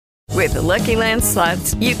With the Lucky Land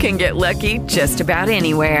Slots, you can get lucky just about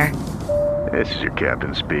anywhere. This is your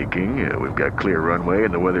captain speaking. We've got clear runway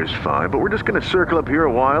and the weather's fine, but we're just going to circle up here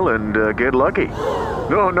a while and get lucky.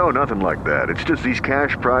 No, nothing like that. It's just these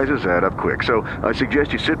cash prizes add up quick. So I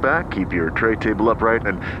suggest you sit back, keep your tray table upright,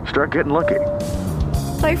 and start getting lucky.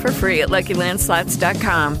 Play for free at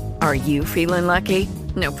LuckyLandSlots.com. Are you feeling lucky?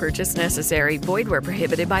 No purchase necessary. Void where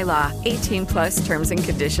prohibited by law. 18+ terms and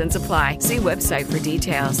conditions apply. See website for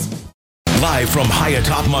details. Live from high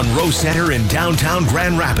atop Monroe Center in downtown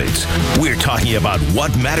Grand Rapids, we're talking about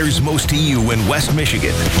what matters most to you in West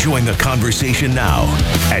Michigan. Join the conversation now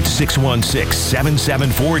at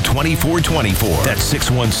 616-774-2424. That's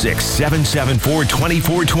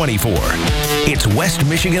 616-774-2424. It's West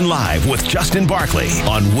Michigan Live with Justin Barkley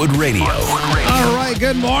on Wood Radio. All right,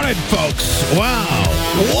 good morning, folks. Wow,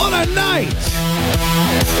 what a night.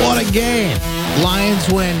 What a game. Lions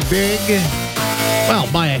win big. Well,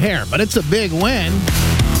 by a hair, but it's a big win.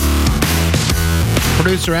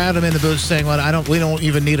 Producer Adam in the booth saying, "Well, we don't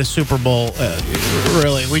even need a Super Bowl.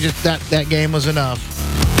 Really, we just that game was enough.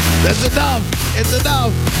 That's enough. It's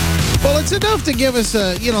enough. Well, it's enough to give us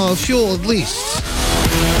a fuel at least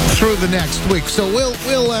through the next week. So we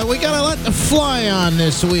gotta let the fly on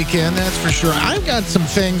this weekend. That's for sure. I've got some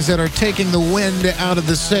things that are taking the wind out of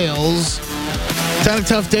the sails." Is that a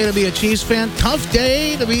tough day to be a Chiefs fan? Tough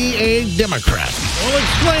day to be a Democrat. We'll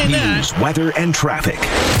explain that. News, weather, and traffic.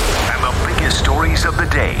 And the biggest stories of the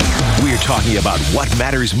day. We're talking about what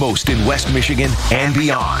matters most in West Michigan and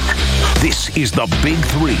beyond. This is the Big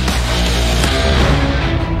Three.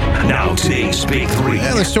 Now today's Big Three.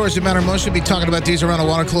 And the stories that matter most, should be talking about these around the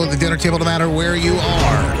water cooler, the dinner table, no matter where you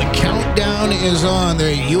are. The countdown is on.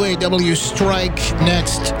 The UAW strike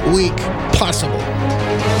next week, possible.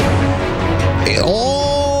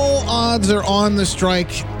 All odds are on the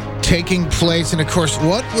strike taking place. And, of course,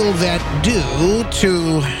 what will that do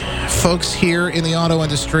to folks here in the auto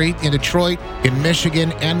industry, in Detroit, in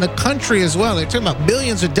Michigan, and the country as well? They're talking about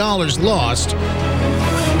billions of dollars lost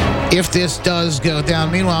if this does go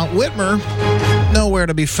down. Meanwhile, Whitmer, nowhere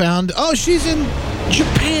to be found. Oh, she's in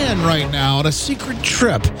Japan right now on a secret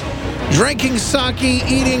trip. Drinking sake,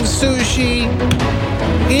 eating sushi.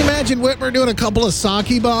 Can you imagine Whitmer doing a couple of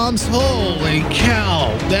sake bombs? Holy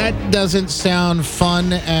cow. That doesn't sound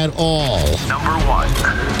fun at all. Number one.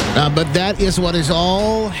 But that is what is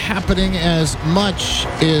all happening, as much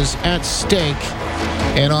is at stake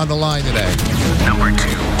and on the line today. Number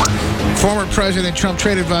two. Former President Trump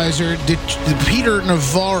trade advisor Peter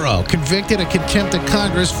Navarro convicted of contempt of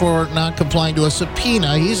Congress for not complying to a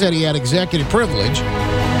subpoena. He said he had executive privilege.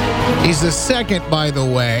 He's the second, by the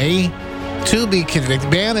way, to be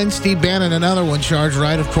convicted. Steve Bannon, another one charged,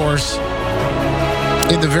 right, of course,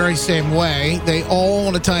 in the very same way. They all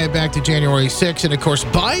want to tie it back to January 6th. And, of course,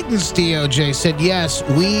 Biden's DOJ said, yes,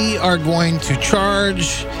 we are going to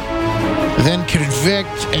charge, then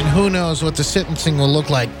convict, and who knows what the sentencing will look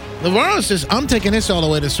like. Navarro says, I'm taking this all the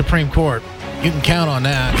way to the Supreme Court. You can count on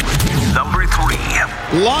that. Number three.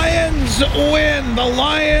 Lions win. The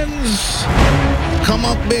Lions come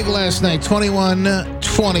up big last night,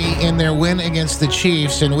 21-20 in their win against the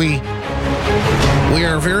Chiefs, and we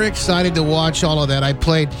are very excited to watch all of that. I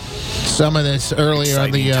played some of this earlier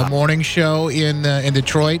on the morning show in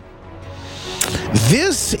Detroit.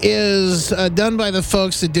 This is done by the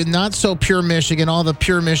folks that did Not So Pure Michigan, all the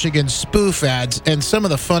Pure Michigan spoof ads, and some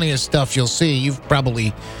of the funniest stuff you'll see. You've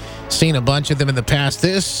probably seen a bunch of them in the past.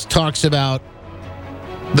 This talks about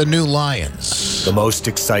the new Lions. The most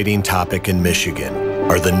exciting topic in Michigan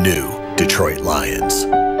are the new Detroit Lions.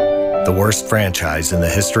 The worst franchise in the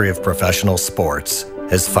history of professional sports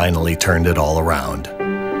has finally turned it all around.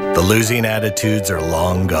 The losing attitudes are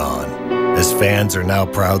long gone, as fans are now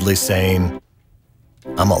proudly saying,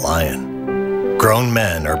 I'm a Lion. Grown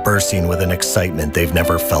men are bursting with an excitement they've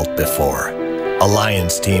never felt before. A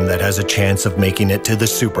Lions team that has a chance of making it to the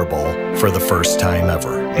Super Bowl for the first time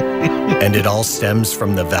ever. And it all stems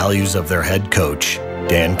from the values of their head coach,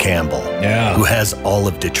 Dan Campbell, who has all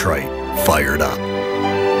of Detroit fired up.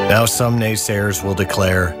 Now some naysayers will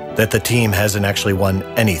declare that the team hasn't actually won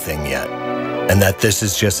anything yet, and that this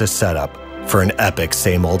is just a setup for an epic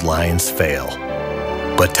same-old Lions fail.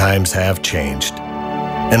 But times have changed.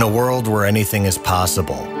 In a world where anything is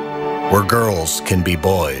possible, where girls can be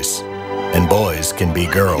boys, and boys can be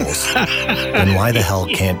girls, then why the hell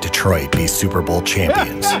can't Detroit be Super Bowl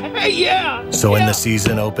champions? So when the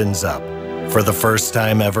season opens up, for the first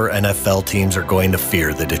time ever, NFL teams are going to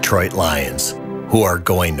fear the Detroit Lions, who are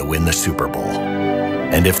going to win the Super Bowl.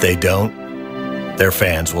 And if they don't, their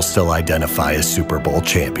fans will still identify as Super Bowl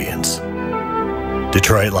champions.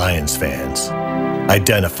 Detroit Lions fans,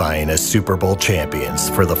 identifying as Super Bowl champions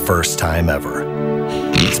for the first time ever.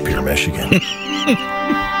 It's Pure Michigan.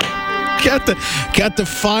 Got the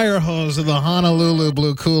fire hose of the Honolulu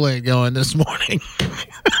Blue Kool-Aid going this morning.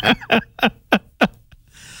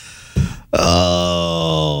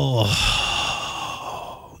 Oh,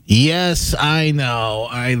 yes, I know.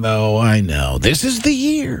 This is the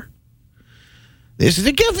year. This is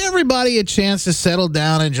to give everybody a chance to settle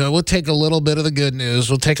down and enjoy. We'll take a little bit of the good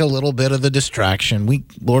news. We'll take a little bit of the distraction.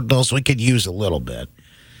 Lord knows we could use a little bit.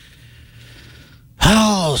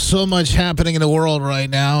 Oh, so much happening in the world right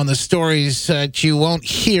now, and the stories that you won't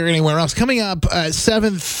hear anywhere else. Coming up at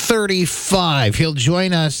 7:35, he'll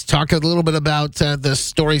join us, talk a little bit about the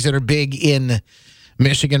stories that are big in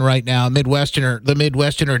Michigan right now. The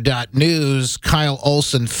Midwesterner.news, Kyle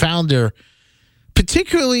Olson, founder.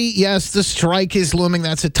 Particularly, yes, the strike is looming.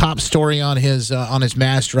 That's a top story on his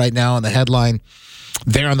mast right now on the headline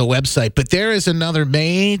there on the website. But there is another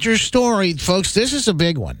major story, folks. This is a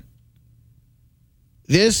big one.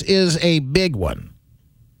 This is a big one.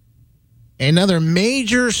 Another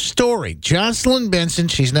major story. Jocelyn Benson,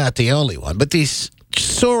 she's not the only one, but these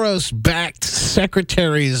Soros-backed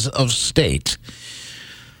secretaries of state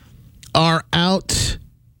are out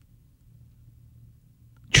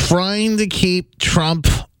trying to keep Trump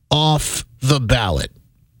off the ballot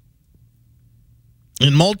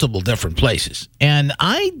in multiple different places. And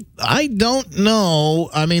I don't know.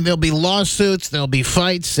 I mean, there'll be lawsuits. There'll be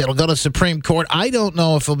fights. It'll go to Supreme Court. I don't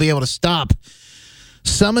know if they'll be able to stop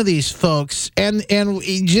some of these folks. And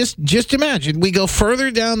just imagine, we go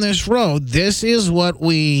further down this road. This is what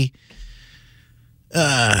we...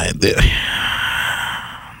 I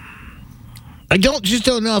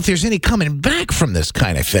don't know if there's any coming back from this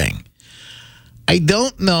kind of thing. I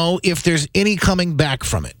don't know if there's any coming back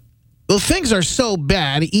from it. Well, things are so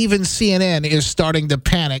bad, even CNN is starting to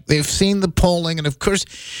panic. They've seen the polling, and of course,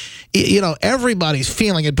 everybody's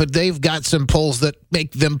feeling it, but they've got some polls that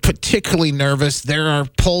make them particularly nervous. There are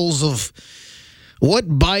polls of what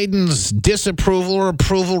Biden's disapproval or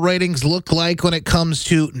approval ratings look like when it comes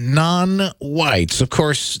to non-whites. Of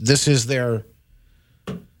course, this is their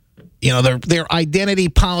identity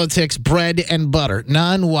politics, bread and butter,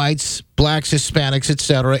 non-whites, blacks, Hispanics,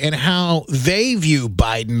 etc., and how they view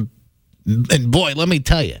Biden. And boy, let me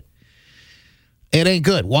tell you, it ain't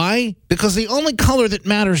good. Why? Because the only color that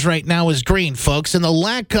matters right now is green, folks, and the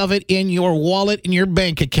lack of it in your wallet, in your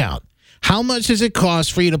bank account. How much does it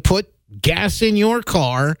cost for you to put gas in your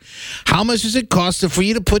car? How much does it cost for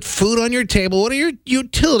you to put food on your table? What are your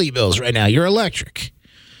utility bills right now? Your electric,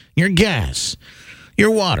 your gas,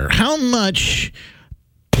 your water. How much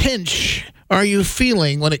pinch are you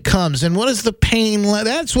feeling when it comes? And what is the pain?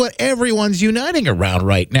 That's what everyone's uniting around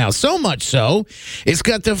right now. So much so, it's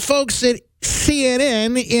got the folks at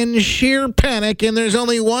CNN in sheer panic, and there's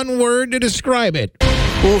only one word to describe it.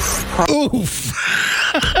 Oof. Oof.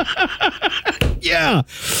 Yeah.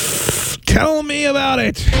 Tell me about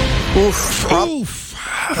it. Oof. Oof.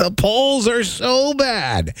 The polls are so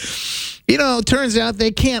bad. It turns out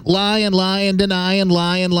they can't lie and lie and deny and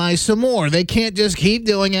lie and lie some more. They can't just keep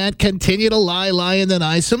doing it, continue to lie and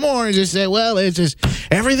deny some more, and just say, well, it's just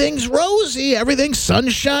everything's rosy, everything's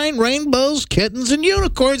sunshine, rainbows, kittens, and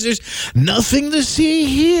unicorns. There's nothing to see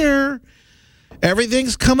here.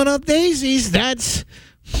 Everything's coming up daisies. That's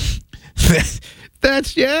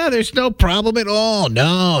there's no problem at all.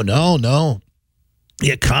 No.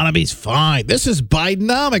 The economy's fine. This is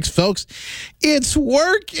Bidenomics, folks. It's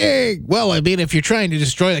working. Well, I mean, if you're trying to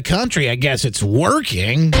destroy the country, I guess it's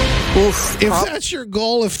working. Oof. If that's your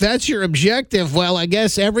goal, if that's your objective, well, I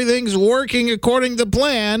guess everything's working according to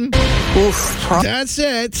plan. Oof. That's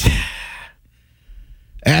it.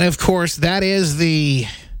 And, of course, that is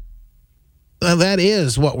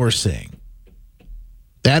what we're seeing.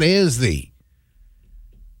 That is the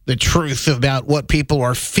truth about what people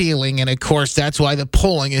are feeling. And, of course, that's why the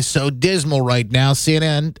polling is so dismal right now.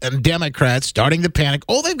 CNN and Democrats starting to panic.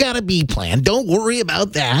 Oh, they've got a B plan. Don't worry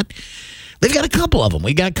about that. They've got a couple of them.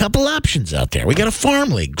 We got a couple options out there. We got a farm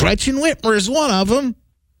league. Gretchen Whitmer is one of them.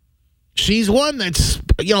 She's one that's,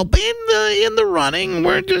 in the running.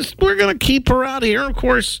 We're going to keep her out here. Of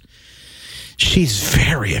course, she's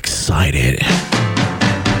very excited.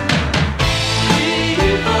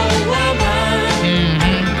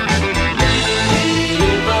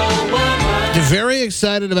 Very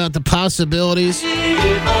excited about the possibilities and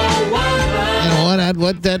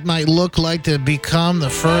what that might look like to become the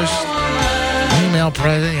first female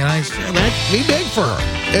president. That'd be big for her.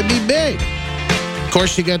 It'd be big. Of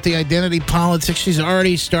course, you got the identity politics. She's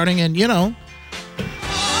already starting, and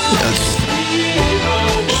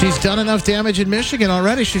She's done enough damage in Michigan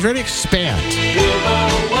already. She's ready to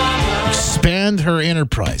expand her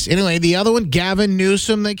enterprise. Anyway, the other one, Gavin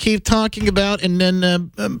Newsom, they keep talking about, and then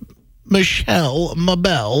Michelle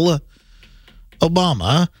Mabel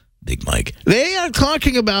Obama, Big Mike. They are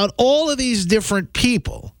talking about all of these different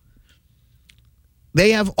people.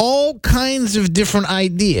 They have all kinds of different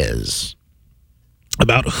ideas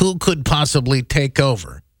about who could possibly take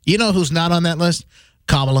over. You know who's not on that list?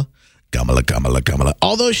 Kamala.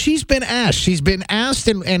 Although she's been asked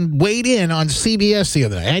and weighed in on CBS the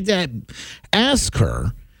other day. I had to ask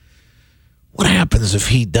her, what happens if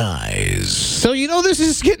he dies? So, this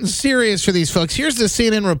is getting serious for these folks. Here's the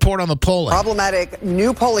CNN report on the polling. Problematic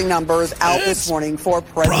new polling numbers out this morning for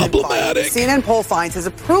President Biden. The CNN poll finds his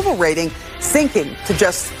approval rating sinking to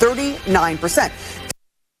just 39%.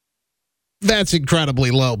 That's incredibly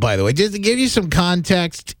low, by the way. Just to give you some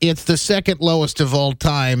context, it's the second lowest of all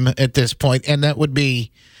time at this point, and that would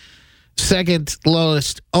be second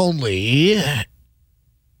lowest only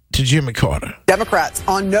to Jimmy Carter. Democrats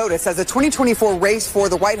on notice as the 2024 race for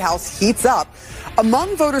the White House heats up.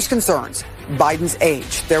 Among voters' concerns, Biden's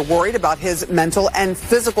age. They're worried about his mental and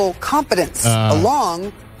physical competence,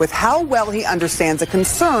 along with how well he understands the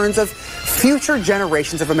concerns of future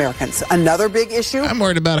generations of Americans. Another big issue. I'm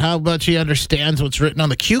worried about how much he understands what's written on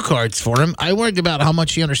the cue cards for him. I'm worried about how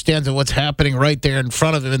much he understands of what's happening right there in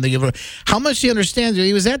front of him. How much he understands.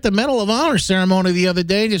 He was at the Medal of Honor ceremony the other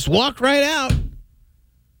day, just walked right out.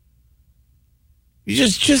 You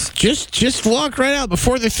just walked right out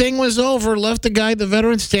before the thing was over. Left the guy, the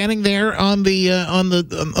veteran, standing there on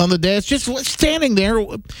the desk, just standing there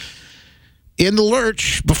in the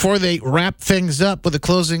lurch before they wrap things up with a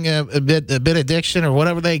closing benediction or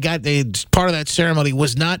whatever they got. Part of that ceremony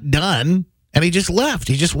was not done, and he just left.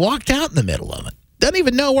 He just walked out in the middle of it. Doesn't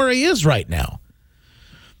even know where he is right now.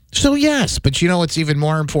 So, yes, but you know what's even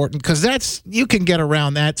more important? Because you can get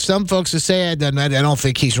around that. Some folks will say, I don't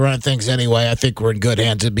think he's running things anyway. I think we're in good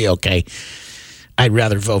hands. It'd be okay. I'd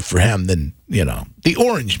rather vote for him than, the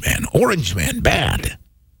orange man. Orange man, bad.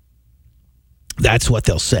 That's what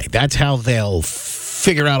they'll say. That's how they'll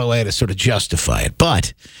figure out a way to sort of justify it.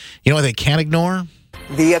 But you know what they can't ignore?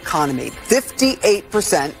 The economy.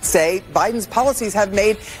 58% say Biden's policies have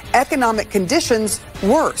made economic conditions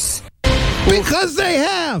worse. Because they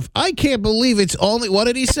have. I can't believe it's only, what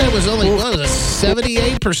did he say? It was only,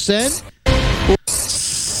 78%?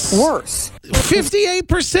 Worse.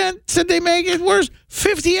 58% said they make it worse.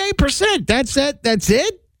 58%. That's it? That's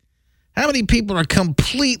it? How many people are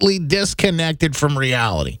completely disconnected from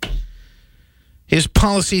reality? His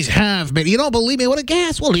policies have been. You don't believe me? What a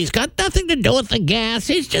gas. Well, he's got nothing to do with the gas.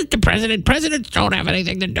 He's just the president. Presidents don't have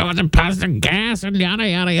anything to do with the positive gas and yada,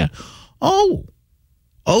 yada, yada. Oh,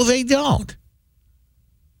 they don't.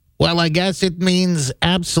 Well, I guess it means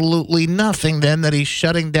absolutely nothing then that he's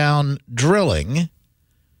shutting down drilling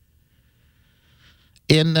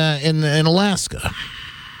in Alaska.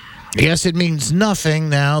 Yes, it means nothing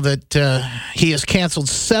now that he has canceled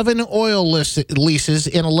 7 oil leases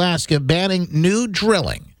in Alaska, banning new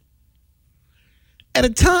drilling. At a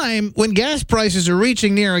time when gas prices are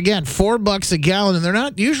reaching near, again, $4 a gallon, and they're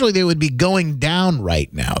not, usually they would be going down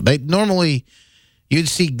right now. You'd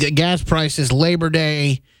see gas prices Labor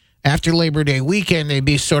Day, after Labor Day weekend, they'd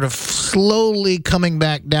be sort of slowly coming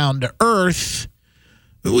back down to earth.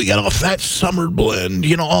 We got off that summer blend,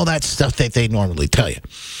 all that stuff that they normally tell you.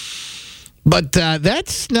 But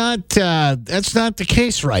that's not the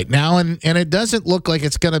case right now, and it doesn't look like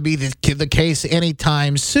it's going to be the case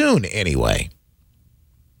anytime soon anyway.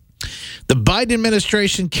 The Biden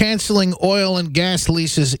administration canceling oil and gas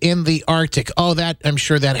leases in the Arctic. I'm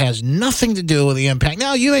sure that has nothing to do with the impact.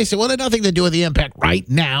 Now, you may say, well, it has nothing to do with the impact right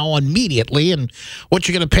now, immediately, and what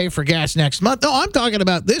you're going to pay for gas next month. No, I'm talking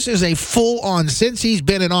about this is a full-on, since he's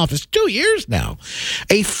been in office 2 years now,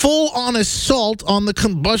 a full-on assault on the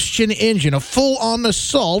combustion engine, a full-on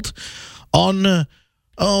assault on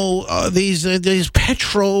these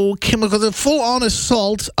petrochemicals, a full-on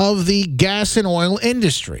assault of the gas and oil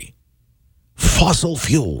industry. Fossil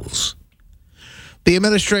fuels. The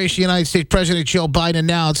administration, United States President Joe Biden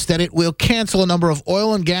announced that it will cancel a number of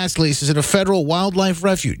oil and gas leases at a federal wildlife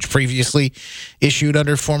refuge previously issued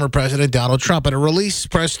under former President Donald Trump. In a release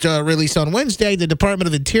on Wednesday, the Department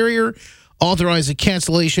of Interior authorized the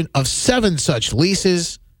cancellation of 7 such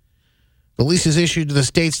leases. The leases issued to the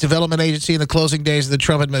state's development agency in the closing days of the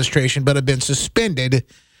Trump administration, but have been suspended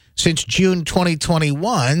since June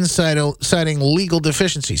 2021, citing legal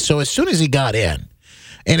deficiencies. So as soon as he got in,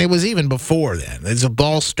 and it was even before then, as the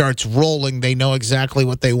ball starts rolling, they know exactly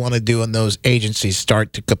what they want to do, and those agencies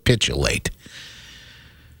start to capitulate.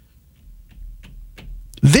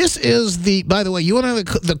 This is by the way, you want to know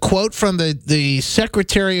the quote from the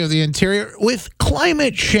Secretary of the Interior? With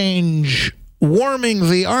climate change warming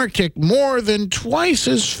the Arctic more than twice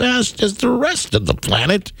as fast as the rest of the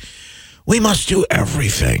planet, we must do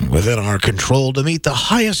everything within our control to meet the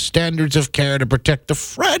highest standards of care to protect the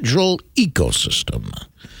fragile ecosystem,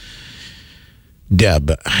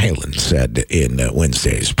 Deb Haaland said in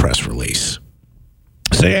Wednesday's press release.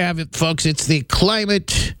 So you have it, folks. It's the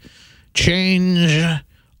climate change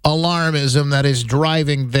alarmism that is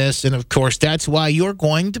driving this, and of course that's why you're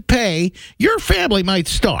going to pay. Your family might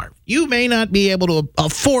starve. You may not be able to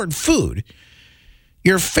afford food.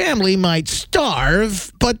 Your family might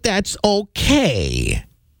starve, but that's okay.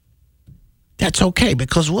 That's okay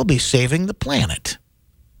because we'll be saving the planet.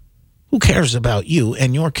 Who cares about you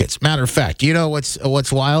and your kids? Matter of fact, you know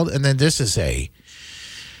what's wild? And then this is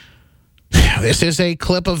a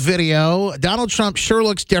clip of video. Donald Trump sure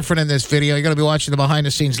looks different in this video. You're going to be watching the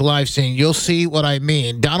behind-the-scenes live scene. You'll see what I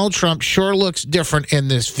mean. Donald Trump sure looks different in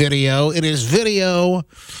this video. It is video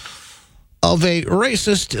of a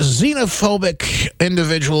racist, xenophobic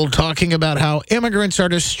individual talking about how immigrants are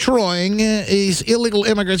destroying, these illegal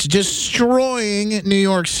immigrants destroying New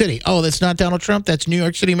York City. Oh, that's not Donald Trump. That's New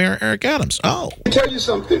York City Mayor Eric Adams. Oh. Let me tell you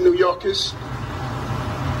something, New Yorkers.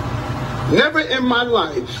 Never in my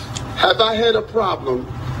life have I had a problem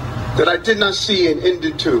that I did not see an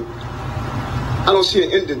ending to. I don't see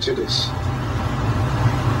an ending to this.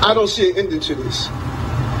 I don't see an ending to this.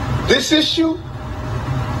 This issue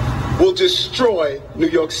will destroy New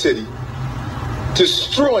York City.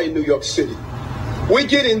 Destroy New York City. We're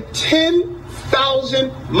getting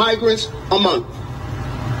 10,000 migrants a month.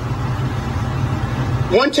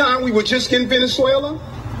 One time we were just getting Venezuela.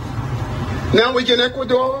 Now we're getting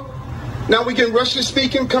Ecuador. Now we're getting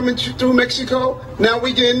Russian-speaking coming through Mexico. Now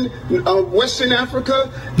we're getting Western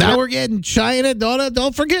Africa. Now we're getting China.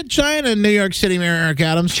 Don't forget China, New York City Mayor Eric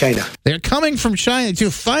Adams. China. They're coming from China,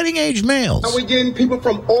 too. Fighting-age males. Now we're getting people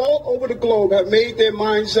from all over the globe have made their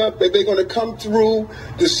minds up that they're going to come through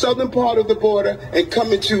the southern part of the border and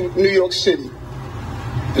come into New York City.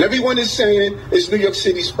 And everyone is saying it's New York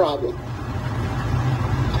City's problem.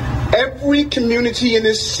 Every community in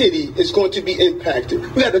this city is going to be impacted.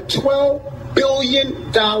 We had a $12 billion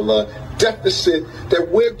deficit that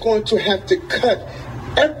we're going to have to cut.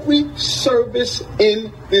 Every service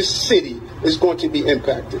in this city is going to be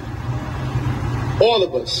impacted. All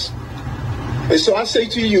of us. And so I say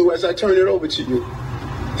to you, as I turn it over to you,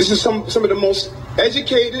 this is some of the most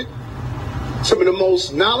educated, some of the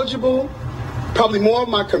most knowledgeable, probably more of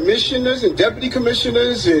my commissioners and deputy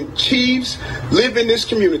commissioners and chiefs live in this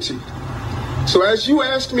community. So as you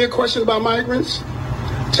ask me a question about migrants,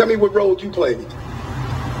 tell me what role you played.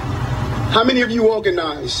 How many of you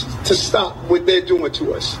organized to stop what they're doing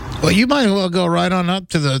to us? Well, you might as well go right on up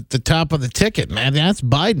to the top of the ticket, man. That's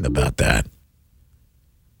Biden about that.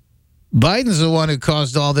 Biden's the one who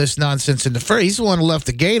caused all this nonsense in the first. He's the one who left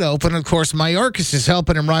the gate open. Of course, Mayorkas is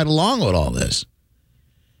helping him right along with all this.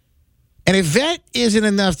 And if that isn't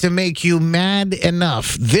enough to make you mad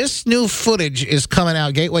enough, this new footage is coming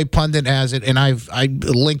out. Gateway Pundit has it, and I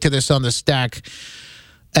linked to this on the stack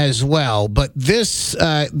as well. But this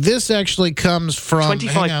actually comes from.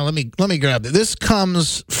 Hang on, let me grab it. This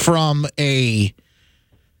comes from a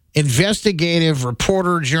investigative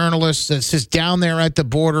reporter journalist that sits down there at the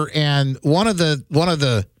border, and one of the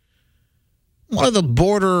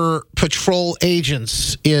border patrol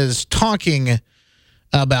agents is talking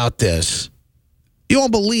about this. You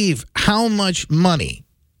won't believe how much money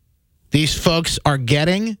these folks are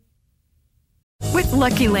getting. With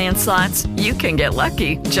Lucky Land Slots, you can get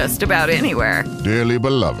lucky just about anywhere. Dearly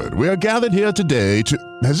beloved, we are gathered here today to...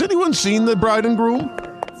 Has anyone seen the bride and groom?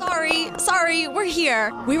 Sorry, we're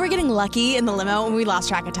here. We were getting lucky in the limo and we lost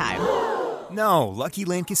track of time. No, Lucky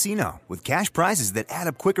Land Casino, with cash prizes that add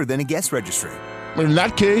up quicker than a guest registry. In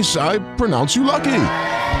that case, I pronounce you lucky.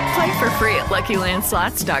 Play for free at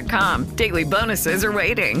LuckyLandSlots.com. Daily bonuses are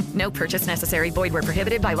waiting. No purchase necessary. Void where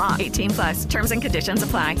prohibited by law. 18+. Terms and conditions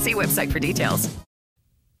apply. See website for details.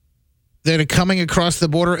 That are coming across the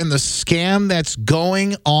border and the scam that's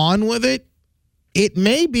going on with it, it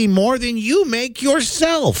may be more than you make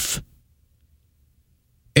yourself.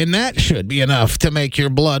 And that should be enough to make your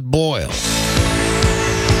blood boil.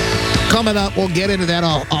 Coming up, we'll get into that.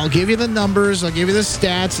 I'll give you the numbers, I'll give you the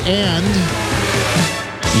stats, and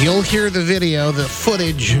you'll hear the video, the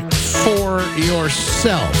footage for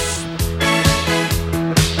yourself.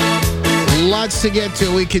 Lots to get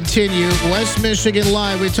to. We continue. West Michigan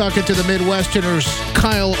Live. We're talking to the Midwesterners.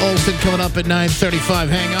 Kyle Olson coming up at 9:35.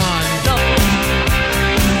 Hang on.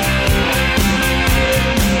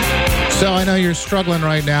 So I know you're struggling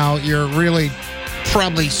right now. You're really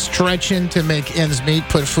probably stretching to make ends meet,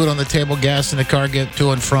 put food on the table, gas in the car, get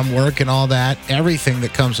to and from work and all that, everything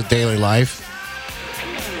that comes with daily life.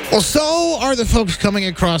 Well, so are the folks coming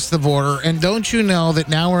across the border, and don't you know that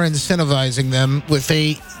now we're incentivizing them with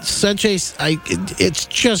it's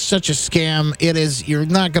just such a scam. It is, you're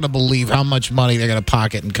not going to believe how much money they're going to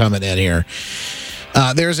pocket and coming in here.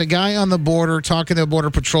 There's a guy on the border talking to a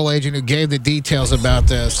Border Patrol agent who gave the details about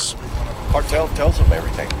this. Cartel tells them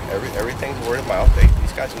everything. Everything's word of mouth.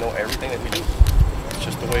 These guys know everything that we do. It's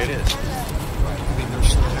just the way it is. Right. I mean,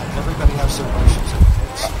 everybody has their birth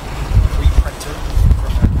certificates pre-printed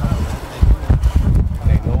from their government.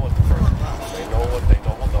 They know what the first. They know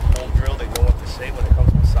the whole drill. They know what to say when it comes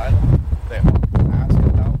to asylum. They ask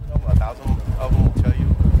 1,000 of them will tell you,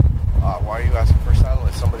 why are you asking for asylum?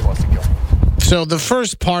 If somebody wants to kill me. So the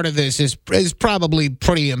first part of this is probably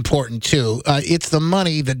pretty important, too. It's the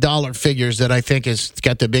money, the dollar figures that I think has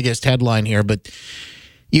got the biggest headline here. But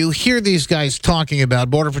you hear these guys talking about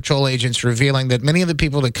Border Patrol agents revealing that many of the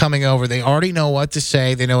people that are coming over, they already know what to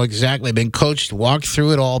say. They know exactly, been coached, walked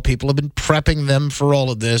through it all. People have been prepping them for all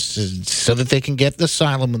of this so that they can get the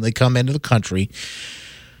asylum when they come into the country.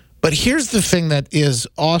 But here's the thing that is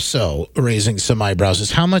also raising some eyebrows,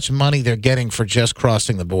 is how much money they're getting for just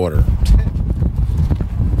crossing the border.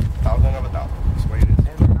 $1,000 of $1,000. That's the way it is. And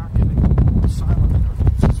they're not giving asylum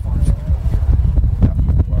interviews as far as we know. Yeah.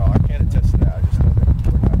 Well, I can't attest to that. I just know that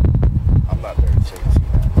I'm not there to see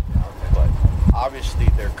that. But obviously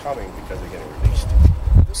they're coming because they're getting released.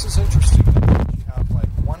 This is interesting. You have like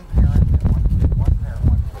one parent and one kid. One parent,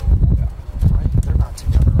 one kid. Yeah. Right? They're not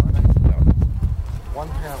together, are they? No. One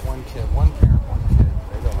parent, one kid. One parent, one kid.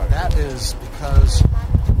 They know how to that is because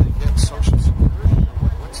they get Social Security.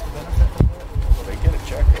 What's the benefit of it? Well, they get a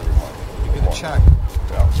check every month. You get a check.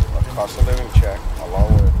 Yeah, a cost of living check,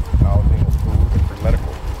 along with housing, food, and for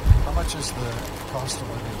medical. How much is the cost of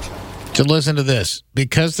living check? To listen to this,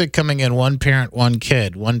 because they're coming in one parent, one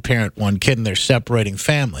kid, and they're separating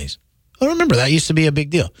families. Oh, remember, that used to be a big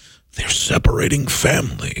deal. They're separating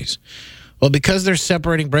families. Well, because they're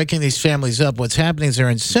breaking these families up, what's happening is they're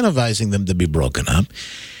incentivizing them to be broken up.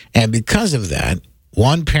 And because of that,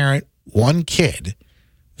 one parent, one kid,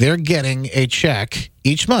 they're getting a check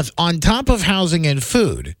each month on top of housing and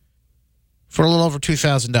food for a little over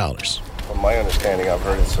 $2,000. From my understanding, I've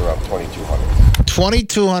heard it's around $2,200.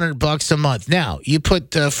 $2,200 a month. Now, you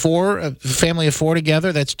put a family of four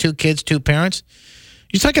together, that's two kids, two parents.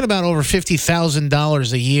 You're talking about over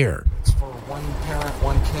 $50,000 a year. It's for one parent,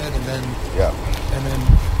 one kid, and then yeah. And then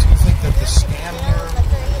do you think that the scam here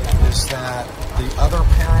is that the other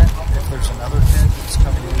parent, if there's another kid that's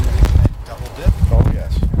coming in, they can make double dip? Oh,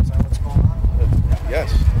 yes. Is that what's going on?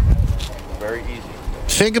 Yes. Very easy.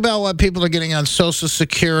 Think about what people are getting on Social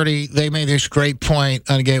Security. They made this great point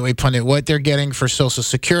on Gateway Pundit. What they're getting for Social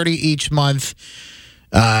Security each month,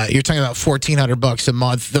 you're talking about $1,400 a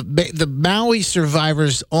month. The Maui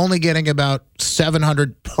survivors only getting about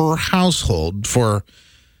 $700 per household for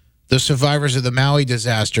the survivors of the Maui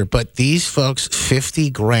disaster. But these folks,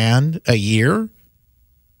 $50,000 a year,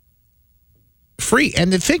 free.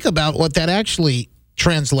 And to think about what that actually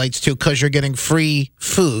translates to, because you're getting free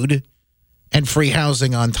food and free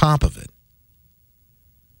housing on top of it.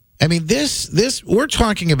 I mean, this we're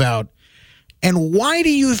talking about. And why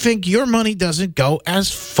do you think your money doesn't go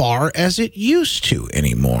as far as it used to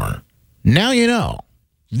anymore? Now you know.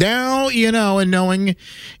 Now you know, and knowing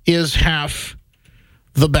is half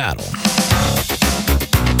the battle.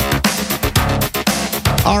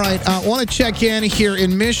 All right, I want to check in here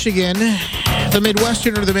in Michigan. The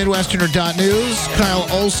Midwesterner, the Midwesterner.news. Kyle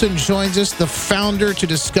Olson joins us, the founder, to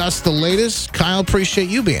discuss the latest. Kyle, appreciate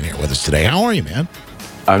you being here with us today. How are you, man?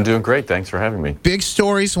 I'm doing great. Thanks for having me. Big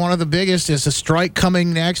stories. One of the biggest is a strike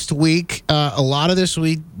coming next week. A lot of this,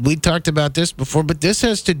 we talked about this before, but this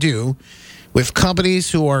has to do with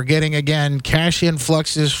companies who are getting, again, cash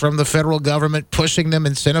influxes from the federal government, pushing them,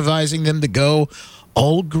 incentivizing them to go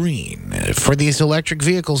all green for these electric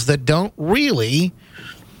vehicles that don't really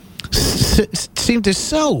seem to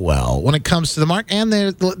sell well when it comes to the market. And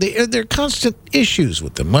there are constant issues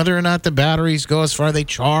with them, whether or not the batteries go as far as they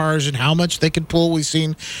charge and how much they can pull. We've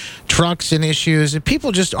seen trucks and issues, and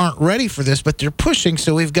people just aren't ready for this, but they're pushing.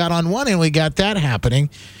 So we've got on one end, we got that happening.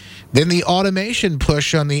 Then the automation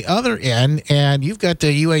push on the other end, and you've got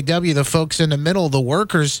the UAW, the folks in the middle, the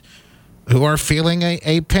workers who are feeling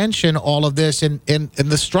a pension, all of this. And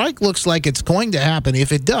the strike looks like it's going to happen.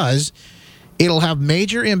 If it does, it'll have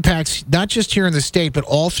major impacts, not just here in the state, but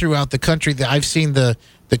all throughout the country. I've seen the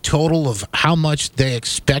total of how much they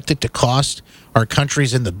expect it to cost our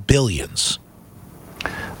country's in the billions.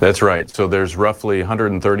 That's right. So there's roughly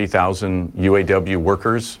 130,000 UAW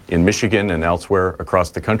workers in Michigan and elsewhere across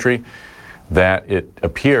the country that it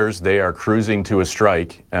appears they are cruising to a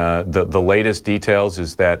strike. The latest details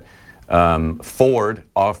is that Ford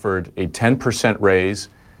offered a 10% raise,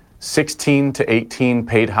 16 to 18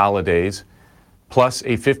 paid holidays, plus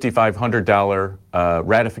a $5,500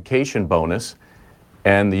 ratification bonus.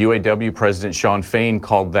 And the UAW president, Shawn Fain,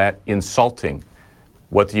 called that insulting.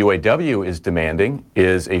 What the UAW is demanding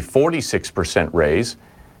is a 46% raise,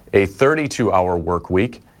 a 32-hour work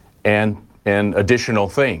week, and additional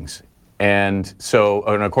things. And so,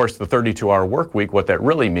 and of course, the 32-hour work week, what that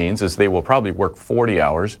really means is they will probably work 40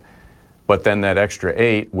 hours, but then that extra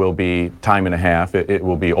 8 will be time and a half. It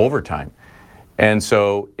will be overtime. And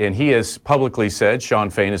so, and he has publicly said, Shawn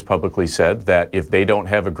Fain has publicly said that if they don't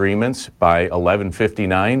have agreements by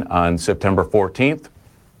 11:59 on September 14th,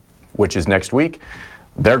 which is next week,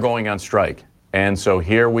 they're going on strike. And so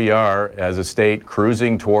here we are as a state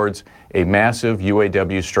cruising towards a massive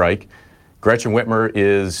UAW strike. Gretchen Whitmer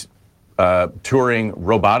is touring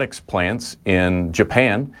robotics plants in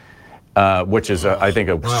Japan, which is, I think,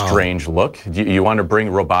 a strange look. You want to bring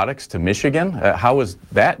robotics to Michigan? How is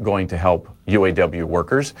that going to help UAW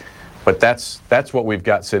workers? But that's what we've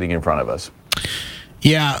got sitting in front of us.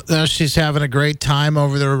 Yeah, she's having a great time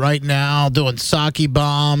over there right now, doing sake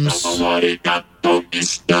bombs, some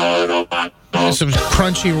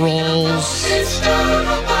crunchy rolls,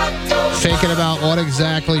 thinking about what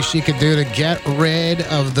exactly she could do to get rid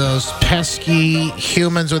of those pesky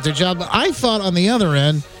humans with their job. But I thought on the other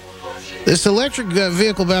end, this electric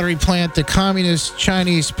vehicle battery plant, the Communist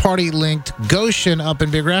Chinese Party-linked Goshen up in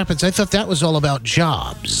Big Rapids, I thought that was all about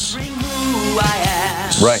jobs.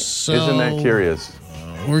 Right. So, isn't that curious?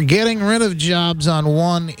 We're getting rid of jobs on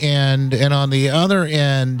one end, and on the other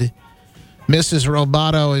end, Mrs.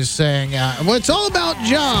 Roboto is saying, well, it's all about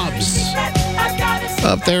jobs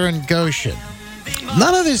up there in Goshen.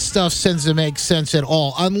 None of this stuff seems to make sense at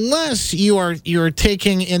all, unless you're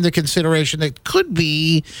taking into consideration that could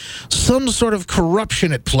be some sort of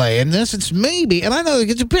corruption at play. And this, it's maybe, and I know,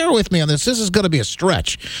 bear with me on this. This is going to be a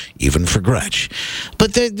stretch, even for Gretch.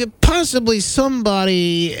 But possibly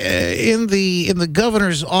somebody in the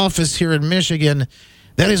governor's office here in Michigan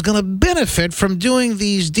that is going to benefit from doing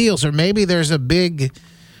these deals, or maybe there's a big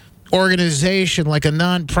organization like a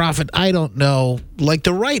nonprofit, I don't know, like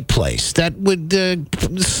the Right Place, that would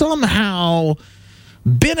somehow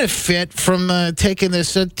benefit from taking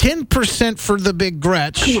this 10% for the big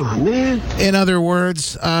Gretch. Come on, man. In other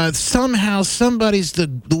words, somehow the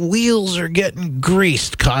wheels are getting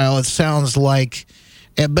greased, Kyle, it sounds like.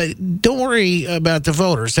 But don't worry about the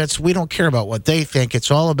voters. We don't care about what they think. It's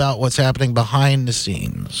all about what's happening behind the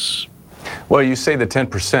scenes. Well, you say the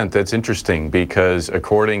 10%. That's interesting because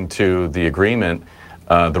according to the agreement,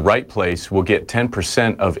 the Right Place will get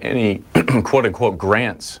 10% of any quote-unquote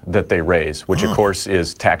grants that they raise, which, of course,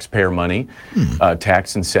 is taxpayer money,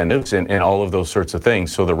 tax incentives, and all of those sorts of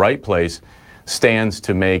things. So the Right Place stands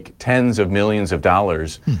to make tens of millions of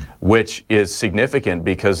dollars, which is significant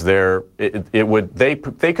because they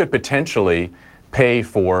could potentially pay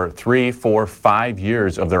for 3, 4, 5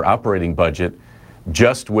 years of their operating budget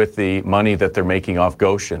just with the money that they're making off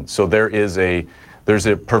Goshen. So there's a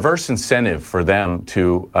perverse incentive for them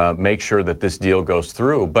to make sure that this deal goes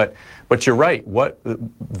through. But you're right. What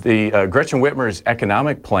the Gretchen Whitmer's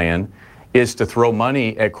economic plan is to throw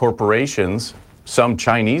money at corporations, some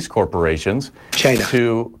Chinese corporations,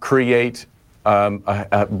 to create,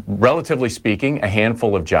 relatively speaking, a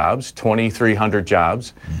handful of jobs, 2,300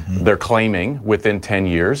 jobs, they're claiming within 10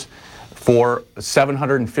 years, for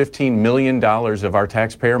 $715 million of our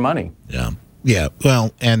taxpayer money. Yeah.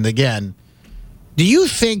 Well, and again, do you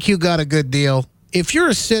think you got a good deal? If you're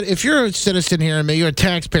a citizen here and you're a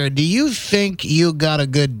taxpayer, do you think you got a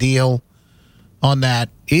good deal on that?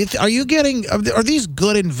 Are these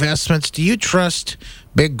good investments? Do you trust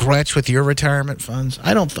Big Gretch with your retirement funds?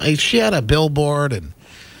 I don't. She had a billboard and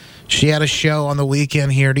she had a show on the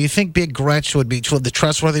weekend here. Do you think Big Gretch would be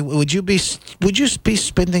trustworthy? Would you be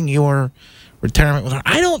spending your retirement with her?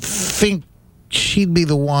 I don't think she'd be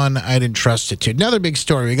the one I'd entrust it to. Another big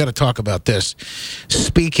story. We got to talk about this.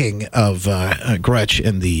 Speaking of Gretch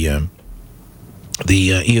and the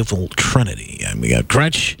evil trinity. And we got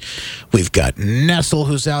Gretch. We've got Nessel,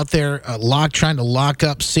 who's out there trying to lock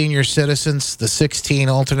up senior citizens, the 16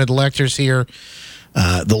 alternate electors here.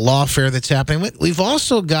 The lawfare that's happening. We've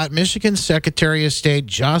also got Michigan Secretary of State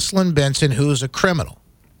Jocelyn Benson, who's a criminal.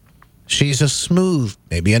 She's a smooth,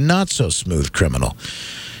 maybe a not-so-smooth criminal.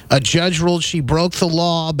 A judge ruled she broke the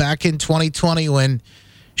law back in 2020 when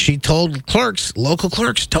She told clerks, local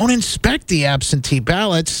clerks, don't inspect the absentee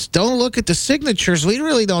ballots. Don't look at the signatures. We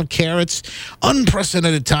really don't care. It's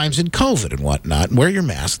unprecedented times in COVID and whatnot. Wear your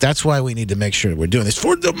mask. That's why we need to make sure we're doing this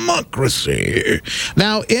for democracy.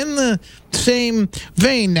 Now, in the same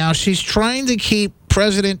vein, now she's trying to keep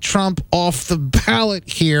President Trump off the ballot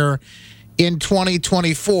here in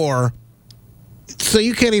 2024. So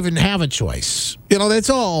you can't even have a choice. You know, that's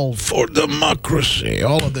all for democracy,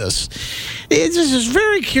 all of this. It's just a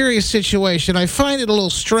very curious situation. I find it a little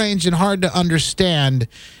strange and hard to understand.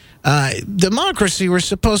 Democracy, we're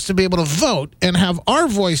supposed to be able to vote and have our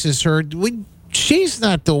voices heard. She's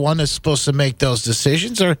not the one that's supposed to make those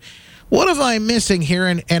decisions. Or what am I missing here?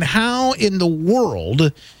 And how in the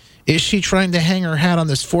world is she trying to hang her hat on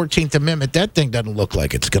this 14th Amendment? That thing doesn't look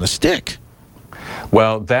like it's going to stick.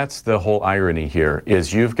 Well, that's the whole irony here,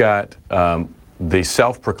 is you've got the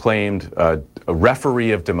self-proclaimed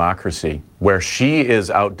referee of democracy, where she is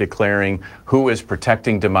out declaring who is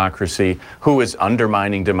protecting democracy, who is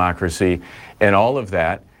undermining democracy, and all of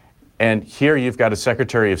that. And here you've got a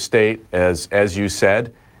Secretary of State, as you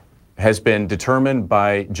said, has been determined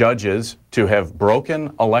by judges to have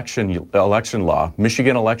broken election law,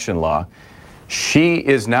 Michigan election law. She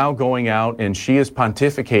is now going out and she is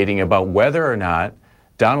pontificating about whether or not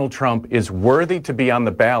Donald Trump is worthy to be on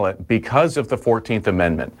the ballot because of the 14th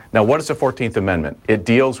Amendment. Now, what is the 14th Amendment? It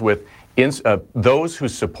deals with those who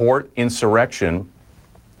support insurrection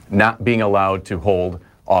not being allowed to hold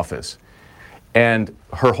office. And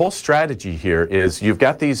her whole strategy here is you've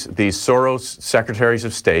got these Soros secretaries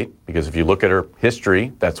of state, because if you look at her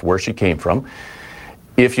history, that's where she came from.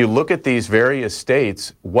 If you look at these various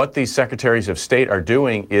states, what these secretaries of state are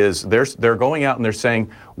doing is they're going out and they're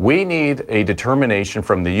saying, we need a determination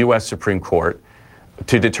from the U.S. Supreme Court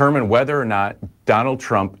to determine whether or not Donald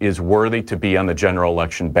Trump is worthy to be on the general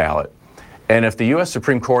election ballot. And if the U.S.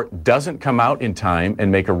 Supreme Court doesn't come out in time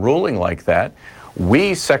and make a ruling like that,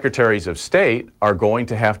 we secretaries of state are going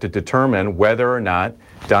to have to determine whether or not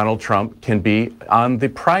Donald Trump can be on the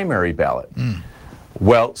primary ballot.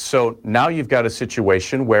 Well, so now you've got a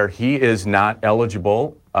situation where he is not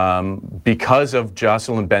eligible because of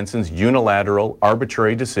Jocelyn Benson's unilateral,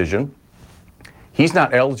 arbitrary decision. He's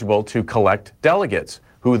not eligible to collect delegates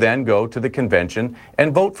who then go to the convention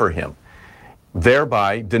and vote for him,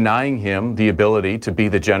 thereby denying him the ability to be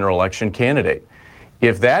the general election candidate.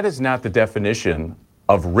 If that is not the definition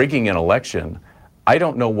of rigging an election, I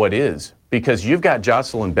don't know what is, because you've got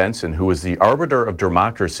Jocelyn Benson, who is the arbiter of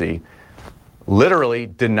democracy, literally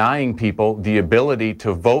denying people the ability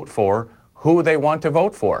to vote for who they want to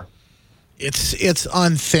vote for. It's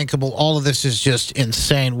unthinkable. All of this is just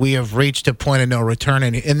insane. We have reached a point of no return,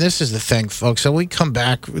 and this is the thing, folks. So we come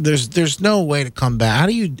back. There's no way to come back. How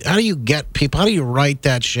do you get people? How do you right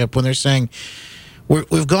that ship when they're saying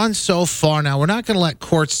we've gone so far now? We're not going to let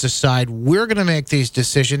courts decide. We're going to make these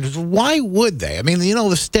decisions. Why would they? I mean, you know,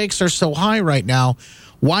 the stakes are so high right now.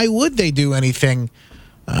 Why would they do anything?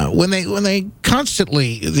 When they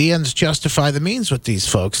constantly, the ends justify the means with these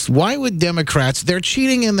folks. Why would Democrats, they're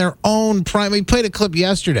cheating in their own primary. We played a clip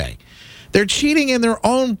yesterday. They're cheating in their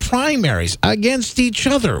own primaries against each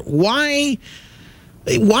other. Why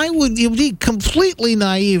would you be completely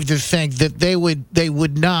naive to think that they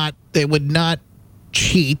would not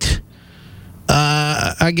cheat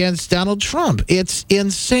against Donald Trump? It's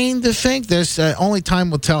insane to think this. Only time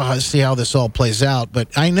will see how this all plays out. But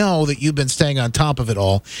I know that you've been staying on top of it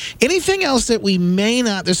all. Anything else that we may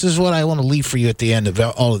not, this is what I want to leave for you at the end of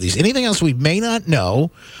all of these. Anything else we may not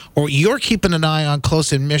know or you're keeping an eye on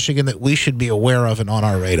close in Michigan that we should be aware of and on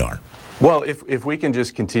our radar? Well, if we can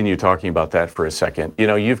just continue talking about that for a second. You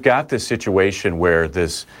know, you've got this situation where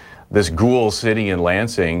this ghoul sitting in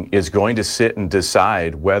Lansing is going to sit and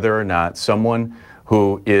decide whether or not someone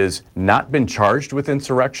who is not been charged with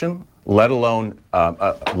insurrection, let alone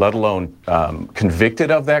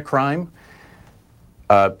convicted of that crime,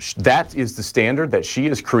 that is the standard that she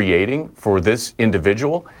is creating for this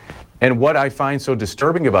individual. And what I find so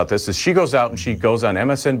disturbing about this is she goes out and she goes on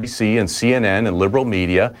MSNBC and CNN and liberal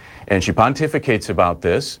media, and she pontificates about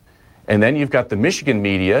this. And then you've got the Michigan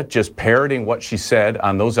media just parroting what she said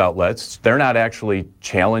on those outlets. They're not actually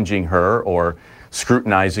challenging her or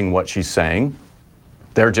scrutinizing what she's saying.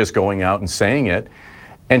 They're just going out and saying it.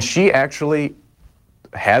 And she actually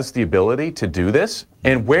has the ability to do this.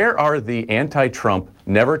 And where are the anti-Trump,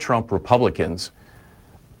 never-Trump Republicans?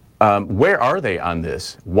 Where are they on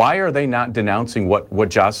this? Why are they not denouncing what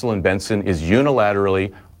Jocelyn Benson is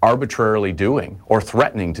unilaterally, arbitrarily doing or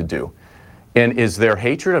threatening to do? And is their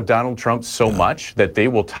hatred of Donald Trump so much that they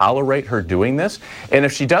will tolerate her doing this? And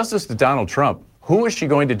if she does this to Donald Trump, who is she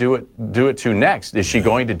going to do it to next? Is she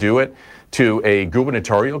going to do it to a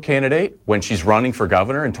gubernatorial candidate when she's running for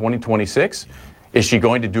governor in 2026? Is she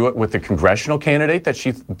going to do it with a congressional candidate that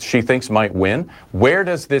she thinks might win? Where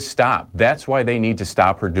does this stop? That's why they need to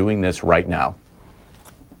stop her doing this right now.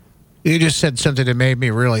 You just said something that made me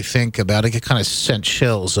really think about it. It kind of sent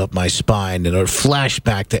chills up my spine and a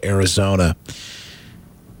flashback to Arizona.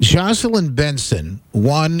 Jocelyn Benson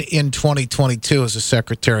won in 2022 as a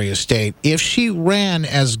Secretary of State. If she ran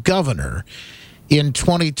as governor in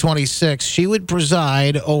 2026, she would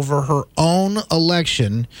preside over her own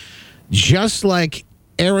election, just like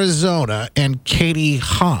Arizona and Katie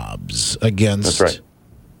Hobbs against. That's right.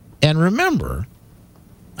 And remember,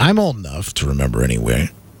 I'm old enough to remember anyway,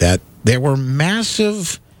 that there were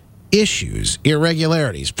massive issues,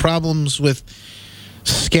 irregularities, problems with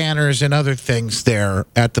scanners and other things there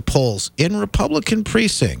at the polls in Republican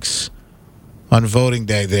precincts on voting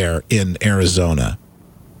day there in Arizona.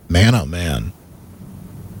 Man, oh man.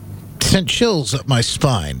 Sent chills up my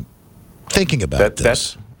spine thinking about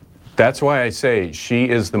this. That's why I say she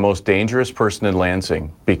is the most dangerous person in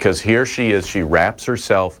Lansing, because here she is, she wraps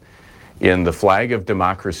herself in the flag of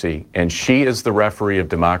democracy, and she is the referee of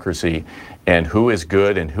democracy, and who is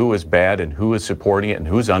good and who is bad and who is supporting it and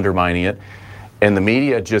who's undermining it. And the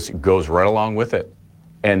media just goes right along with it.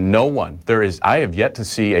 And no one, I have yet to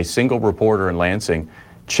see a single reporter in Lansing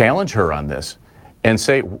challenge her on this and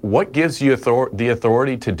say, what gives you the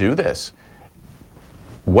authority to do this?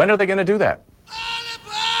 When are they going to do that?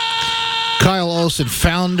 Kyle Olson,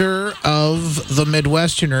 founder of The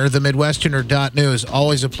Midwesterner, themidwesterner.news.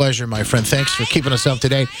 Always a pleasure, my friend. Thanks for keeping us up to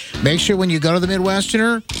date. Make sure when you go to The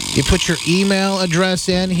Midwesterner, you put your email address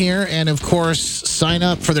in here and, of course, sign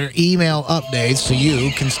up for their email updates so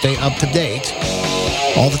you can stay up to date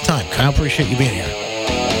all the time. Kyle, appreciate you being here.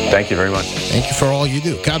 Thank you very much. Thank you for all you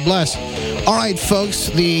do. God bless. All right, folks,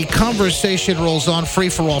 the conversation rolls on. Free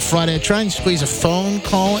for All Friday. I try and squeeze a phone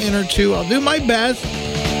call in or two. I'll do my best.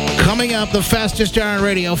 Coming up, the fastest hour on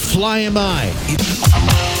radio, flying by.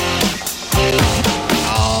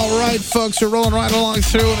 All right, folks, we're rolling right along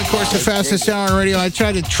through. And, of course, the fastest hour on radio. I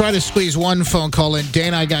try to squeeze one phone call in.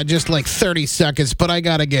 Dana, I got just like 30 seconds, but I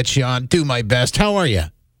got to get you on. Do my best. How are you?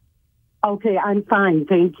 Okay, I'm fine.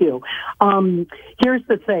 Thank you. Here's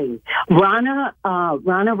the thing. Ronna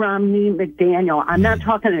Romney McDaniel, I'm not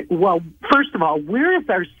talking, well, first of all, where is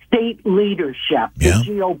our state leadership, the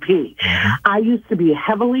GOP? I used to be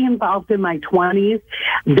heavily involved in my 20s.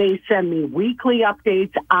 They send me weekly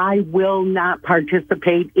updates. I will not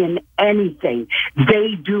participate in anything.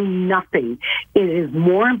 They do nothing. It is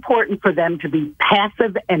more important for them to be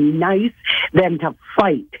passive and nice than to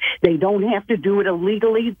fight. They don't have to do it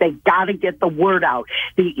illegally. They got to get the word out.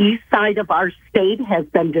 The east side of our state has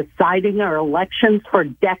been deciding our elections for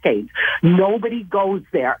decades. Nobody goes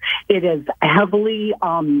there. It is heavily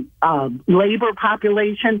labor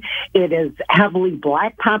population. It is heavily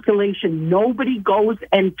black population. Nobody goes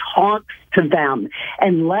and talks to them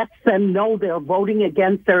and lets them know they're voting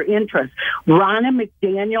against their interests. Ronna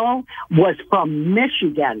McDaniel was from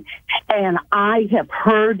Michigan, and I have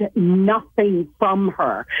heard nothing from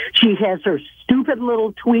her. She has her stupid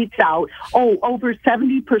little tweets out. Oh, over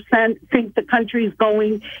 70% think the country's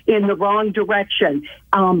going in the wrong direction.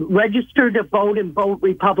 Register to vote and vote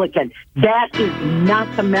Republican. That is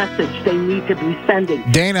not the message they need to be sending.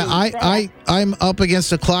 Dana, I'm up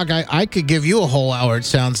against the clock. I could give you a whole hour, it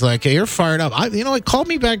sounds like. You're fired up. You know what? Call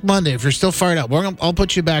me back Monday if you're still fired up. I'll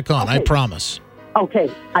put you back on. Okay. I promise. Okay,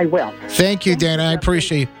 I will. Thank you, Dana. I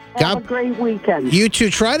appreciate you. Have a great weekend. You too.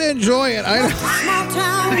 Try to enjoy it.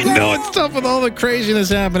 I know it's tough with all the craziness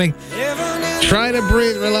happening. Try to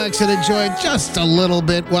breathe, relax, and enjoy just a little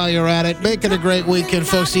bit while you're at it. Make it a great weekend,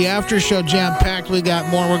 folks. The after show jam-packed. We got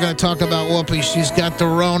more. We're going to talk about Whoopi. She's got the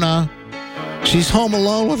Rona. She's home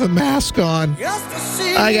alone with a mask on.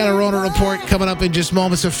 I got a Rona report coming up in just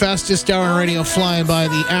moments. The fastest hour on radio flying by.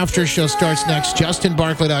 The after show starts next.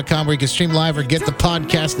 JustinBarkley.com, where you can stream live or get the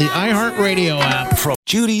podcast, the iHeartRadio app.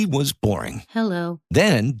 Judy was boring. Hello.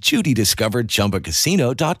 Then Judy discovered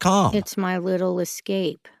ChumbaCasino.com. It's my little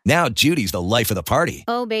escape. Now Judy's the life of the party.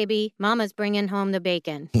 Oh, baby, mama's bringing home the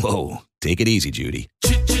bacon. Whoa, take it easy, Judy.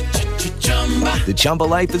 The Chumba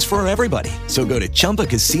life is for everybody. So go to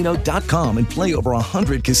ChumbaCasino.com and play over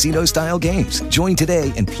 100 casino-style games. Join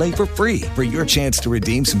today and play for free for your chance to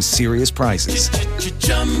redeem some serious prizes.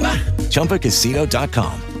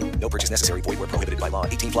 ChumbaCasino.com. No purchase necessary. Void where prohibited by law.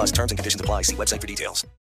 18+ terms and conditions apply. See website for details.